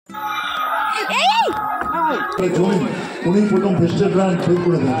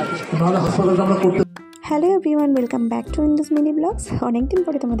Hello everyone, welcome back to Indus mini blogs. অনেকদিন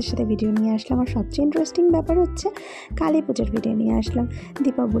পরে তোমাদের সাথে ভিডিও নিয়ে আসলাম। আর সবচেয়ে ইন্টারেস্টিং ব্যাপার হচ্ছে কালী পুজোর ভিডিও নিয়ে আসলাম,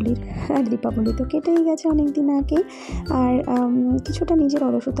 দীপাবলির। আর দীপাবলি তো কেটেই গেছে অনেক দিন আগেই। আর কিছুটা নিজের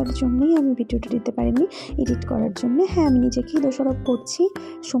অলসতার জন্যই আমি ভিডিওটা দিতে পারিনি এডিট করার জন্য। হ্যাঁ, আমি নিজেকেই দোষারোপ করছি।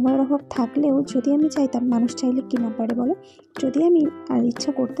 সময়ের অভাব থাকলেও যদি আমি চাইতাম, মানুষ চাইলে কী না পারে বলো, যদি আমি আর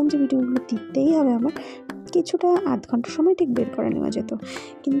ইচ্ছা করতাম যে ভিডিওগুলো দিতেই হবে আমার, কিছুটা আধ ঘন্টা সময় ঠিক বের করে নেওয়া যেত।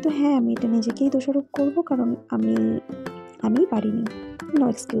 কিন্তু হ্যাঁ, আমি এটা নিজেকেই দোষারোপ করব, কারণ আমি পারিনি। No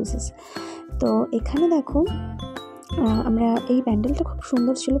excuses. তো এখানে দেখো, আমরা এই প্যান্ডেলটা খুব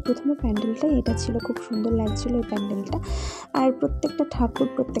সুন্দর ছিল। প্রথমে প্যান্ডেলটাই এটা ছিল, খুব সুন্দর লাগছিল এই প্যান্ডেলটা। আর প্রত্যেকটা ঠাকুর,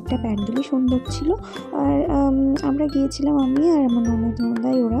 প্রত্যেকটা প্যান্ডেলই সুন্দর ছিল। আর আমরা গিয়েছিলাম, আমি আর আমার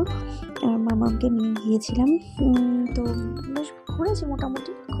ননদাই, ওরা মামাকে নিয়ে গিয়েছিলাম। তো বেশ ঘুরেছি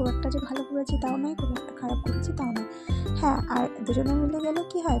মোটামুটি, খুব একটা যে ভালো ঘুরেছি তাও নয়, খুব একটা খারাপ ঘুরেছি তাও নয়। হ্যাঁ, আর দুজনে মিলে গেলে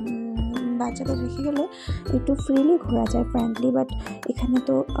কী হয়, বাচ্চাদের রেখে গেলে একটু ফ্রিলি ঘোরা যায় ফ্র্যাঙ্কলি। বাট এখানে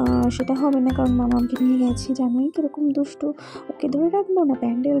তো সেটা হবে না, কারণ মামাকে নিয়ে গেছি, জানোই কীরকম দুষ্টু। ওকে ধরে রাখবো না,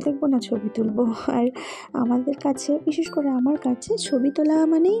 প্যান্ডেল দেখবো না, ছবি তুলবো। আর আমাদের কাছে, বিশেষ করে আমার কাছে, ছবি তোলা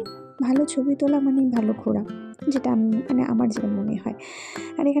মানেই ভালো, ছবি তোলা মানেই ভালো ঘোরা, যেটা আমার যেটা মনে হয়।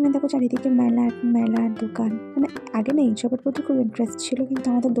 আর এখানে দেখো চারিদিকে মেলা দোকান, আগে না এইসবের প্রতি খুব ইন্টারেস্ট ছিল, কিন্তু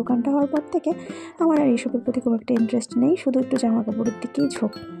আমাদের দোকানটা হওয়ার পর থেকে আমার আর এইসবের প্রতি খুব একটা ইন্টারেস্ট নেই, শুধু একটু জামা কাপড়ের দিকেই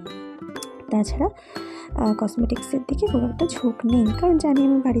ঝোঁক। তাছাড়া কসমেটিক্সের দিকে খুব একটা ঝোঁক নেই, কারণ জানি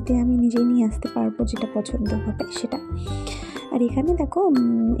আমি বাড়িতে আমি নিজেই নিয়ে আসতে পারবো যেটা পছন্দ হবে সেটা। আর এখানে দেখো,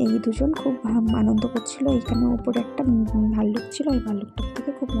 এই দুজন খুব আনন্দ করছিল। এখানে উপরে একটা ভাল্লুক ছিল, ওই ভাল্লুকটার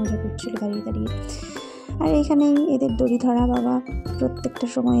থেকে খুব মজা করছিল দাঁড়িয়ে দাঁড়িয়ে। আর এখানেই এদের দড়ি ধরা বাবা, প্রত্যেকটা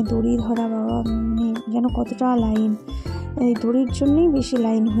সময় দড়ি ধরা বাবা, যেন কতটা লাইন, এই দড়ির জন্যই বেশি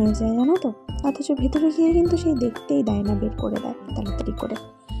লাইন হয়ে যায় জানো তো। অথচ ভেতরে গিয়ে কিন্তু সেই দেখতেই দেয় না, বের করে দেয় তাড়াতাড়ি করে।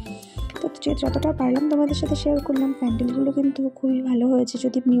 তো যতটা পারলাম তোমাদের সাথে শেয়ার করলাম। প্যান্ডেলগুলো কিন্তু খুবই ভালো হয়েছে।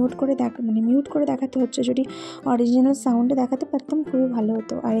 যদি মিউট করে দেখাতে হচ্ছে, যদি অরিজিনাল সাউন্ডে দেখাতে পারতাম খুবই ভালো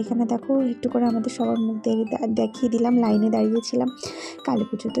হতো। আর এখানে দেখো, একটু করে আমাদের সবার মুখ দেখিয়ে দিলাম। লাইনে দাঁড়িয়েছিলাম কালী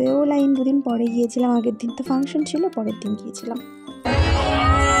পুজোতেও, লাইন দুদিন পরে গিয়েছিলাম। আগের দিন তো ফাংশন ছিল, পরের দিন গিয়েছিলাম।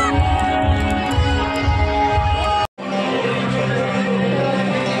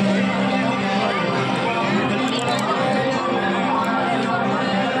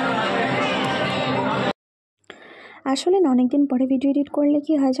 আসলে না, অনেকদিন পরে ভিডিও এডিট করলে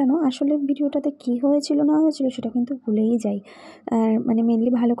কী হয় জানো, আসলে ভিডিওটাতে কী হয়েছিল না হয়েছিল সেটা কিন্তু ভুলেই যাই। আর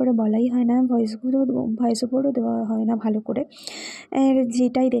মেনলি ভালো করে বলাই হয় না, ভয়েস ওভারও দেওয়া হয় না ভালো করে। আর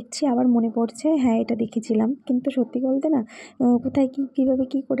যেটাই দেখছি আবার মনে পড়ছে, হ্যাঁ এটা দেখেছিলাম, কিন্তু সত্যি বলতে না, কোথায় কীভাবে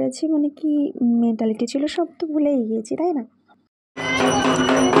কী করেছি, কী মেন্টালিটি ছিল সব তো ভুলেই গিয়েছি, তাই না?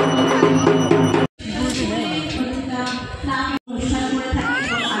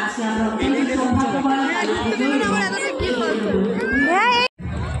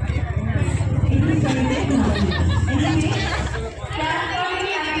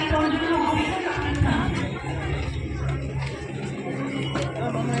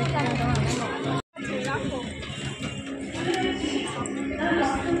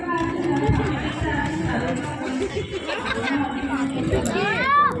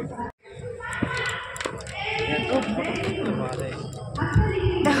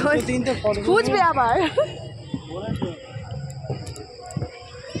 বুঝবে আবার।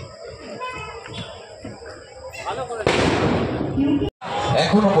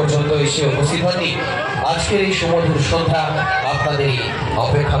 এখনো পর্যন্ত এসে উপস্থিত হয়নি। আজকের এই সুমধুর সন্ধ্যা আপনাদের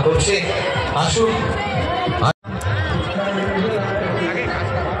অপেক্ষা করছে। আসুন,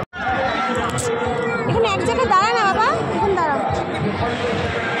 এখানে এক জায়গায় দাঁড়া না বাবা, এখন দাঁড়াও।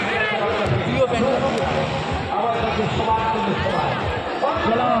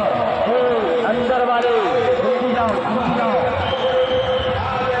 अंदर वाले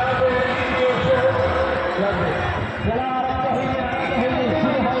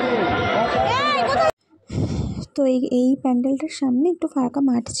তো এই প্যান্ডেলটার সামনে একটু ফাঁকা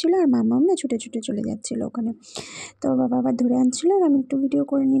মাঠ ছিল, আর মামাম না ছুটে ছুটে চলে যাচ্ছিলো ওখানে। তো বাবা আবার ধরে আনছিলো, আর আমি একটু ভিডিও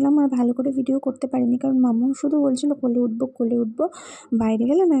করে নিলাম। আর ভালো করে ভিডিও করতে পারিনি, কারণ মামাম শুধু বলছিল কোলে উঠবো। বাইরে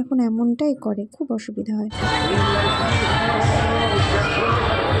গেলে না এখন এমনটাই করে, খুব অসুবিধা হয়।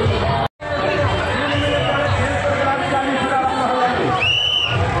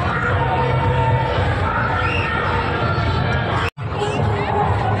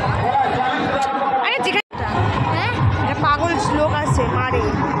 পাগল লোক আছে, মারে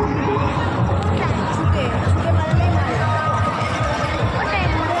ছুটে মারলেই মারে।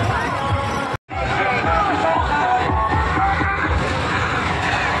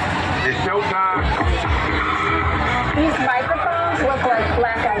 Esse é o These microphones look like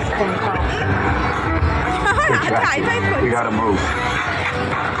black ice cream cones. We gotta move.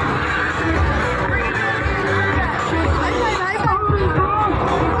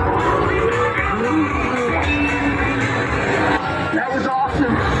 That was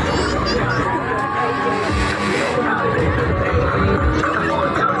awesome.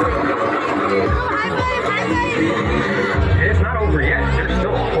 It's not over yet. There's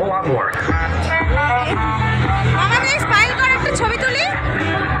still a whole lot more.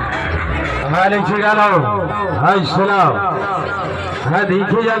 হ্যাঁ লিখে গেল, হ্যাঁ শোনাও, হ্যাঁ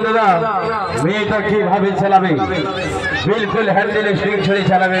দেখে যান দাদা মেয়েটা কিভাবে চালাবে, বিলকুল হ্যান্ডেলে সুইং ছড়ে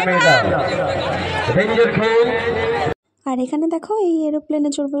চালাবে মেয়েটা, ডেঞ্জার খেল। আর এখানে দেখো এই এরোপ্লেনে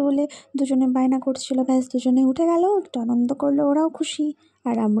চড়বে বলে দুজনে বায়না করছিল, ব্যাস দুজনে উঠে গেল, একটু আনন্দ করলো, ওরাও খুশি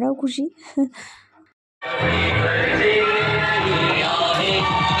আর আমরাও খুশি।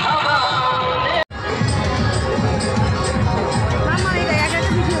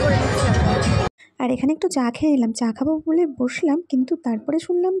 আর এখানে একটু চা খেয়ে নিলাম, চা খাবো বলে বসলাম, কিন্তু তারপরে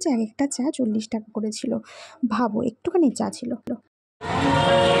শুনলাম যে এক একটা চা 40 টাকা করেছিল। ভাবো, একটুখানি চা ছিল।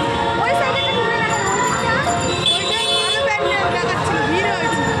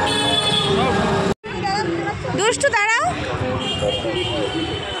 দুষ্টু দাঁড়াও,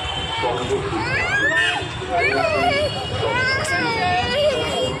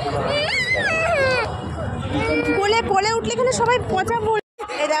 বলে বলে উঠলে এখানে সবাই পচা বল।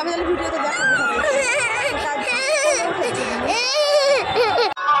 এটা আমি ভিডিওতে দেখাবো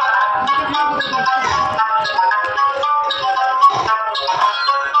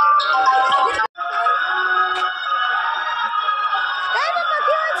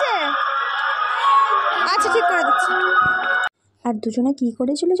আচ্ছা, ঠিক করে দিচ্ছি। আর দুজনে কি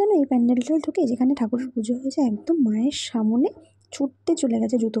করেছিল জানো, এই প্যান্ডেলটা ঢুকে যেখানে ঠাকুরের পুজো হয়েছে একদম মায়ের সামনে ছুটতে চলে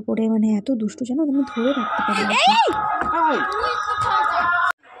গেছে জুতো পরে, মানে এত দুষ্টু যেন তুমি ধরে রাখতে পারবে।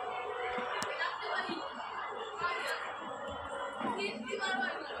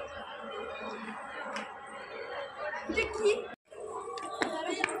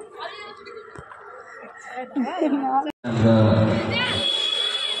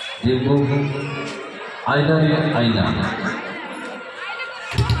 देखो आईना रे आईना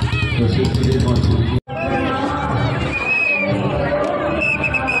तो सिर्फ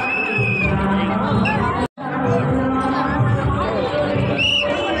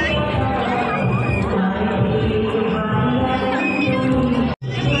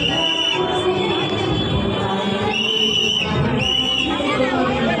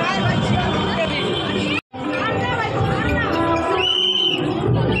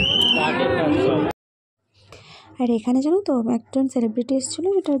আর এখানে জানো তো একজন সেলিব্রিটি এসেছিলো,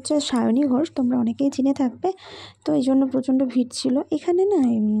 যেটা হচ্ছে সায়নী ঘোষ, তোমরা অনেকেই চিনে থাকবে। তো এই জন্য প্রচণ্ড ভিড় ছিল এখানে না,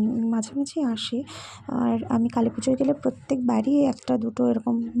 মাঝামাঝি আসে। আর আমি কালী পুজোয় গেলে প্রত্যেকবারই একটা দুটো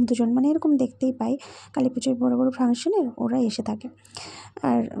এরকম দুজন মানে এরকম দেখতেই পাই, কালী পুজোয় বড়ো বড়ো ফাংশনে ওরা এসে থাকে।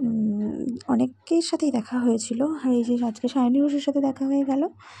 আর অনেকের সাথেই দেখা হয়েছিল, আর এই যে আজকে সায়নী ঘোষের সাথে দেখা হয়ে গেল,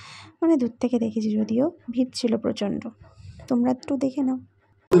 মানে দূর থেকে দেখেছি, যদিও ভিড় ছিল প্রচণ্ড। তোমরা একটু দেখে নাও।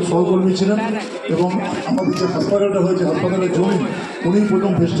 সহকর্মী ছিলেন এবং আমাদের যে হাসপাতালটা হয়েছে, হাসপাতালের জমি উনি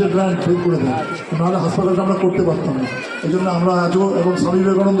প্রথম ভেস্টেড গ্রান্ট ফেল করে দেন, নাহলে হাসপাতালটা আমরা করতে পারতাম না। এই জন্য আমরা আজও, এবং স্বামী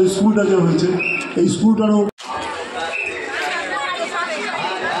বিবেকানন্দ স্কুলটা যে হয়েছে, এই স্কুলটারও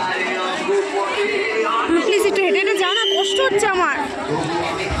প্লিজ একটু হেঁটে হেঁটে যাও না, কষ্ট হচ্ছে আমার।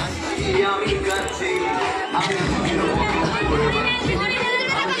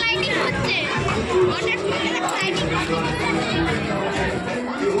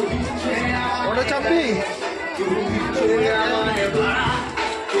 ওটা চাপি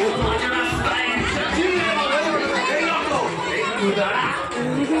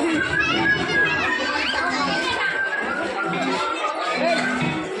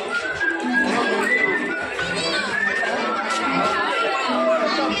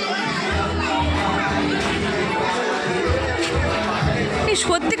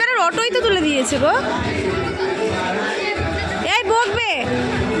সত্যিকারের অটোই তো তুলে দিয়েছে গো, এই বকবে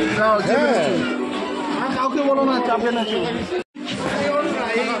কাউকে বলো না, চাপে না।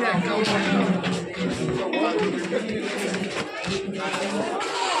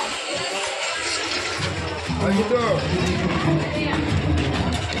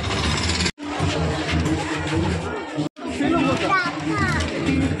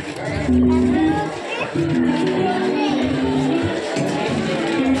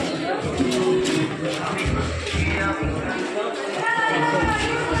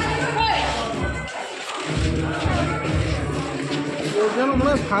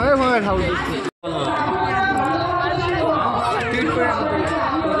 মনে হয় ভাঙায় ভাঙায় ঠাকুর দেখছি।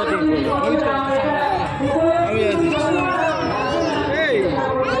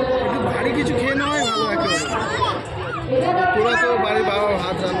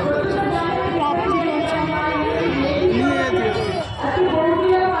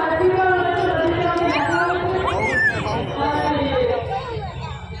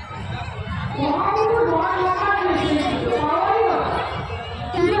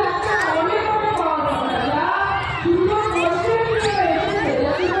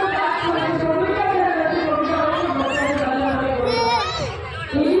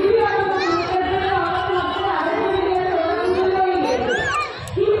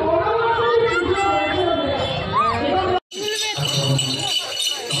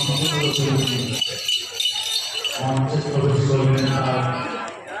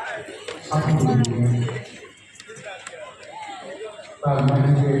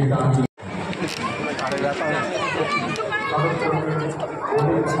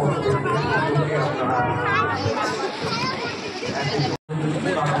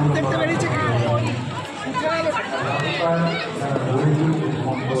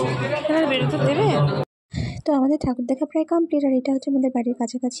 তো আমাদের ঠাকুর দেখা প্রায় কমপ্লিট, আর এটা হচ্ছে আমাদের বাড়ির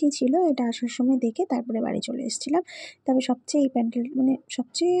কাছাকাছিই ছিল। এটা আসার সময় দেখে তারপরে বাড়ি চলে এসেছিলাম। তবে সবচেয়ে এই প্যান্ডেল মানে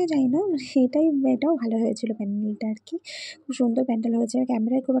সবচেয়ে যাই না মানে এটাও ভালো হয়েছিল প্যান্ডেলটা আর কি। খুব সুন্দর প্যান্ডেল হয়েছে।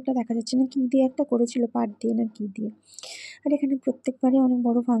 ক্যামেরায় খুব একটা দেখা যাচ্ছে না, কী দিয়ে একটা করেছিল, পাট দিয়ে না কী দিয়ে। আর এখানে প্রত্যেকবারই অনেক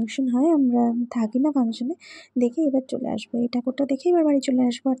বড় ফাংশন হয়, আমরা থাকি না ফাংশনে। দেখে এবার চলে আসবো, এই ঠাকুরটা দেখে এবার বাড়ি চলে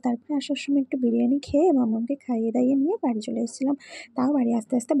আসবো। আর তারপরে আসার সময় একটু বিরিয়ানি খেয়ে মামাকে খাইয়ে দাইয়ে নিয়ে বাড়ি চলে এসেছিলাম। তাও বাড়ি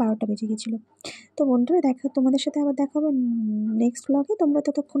আস্তে আস্তে 12টা বেজে গেছিলো। তো বন্ধুরা তোমাদের সাথে আবার দেখা হবে নেক্সট ব্লগে। তোমরা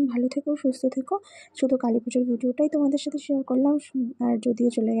ততক্ষণ ভালো থেকো, সুস্থ থেকো। শুধু কালী পুজোর ভিডিওটাই তোমাদের সাথে শেয়ার করলাম, আর যদিও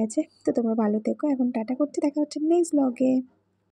চলে গেছে। তো তোমরা ভালো থেকো, এখন টাটা করতে, দেখা হচ্ছে নেক্সট ব্লগে।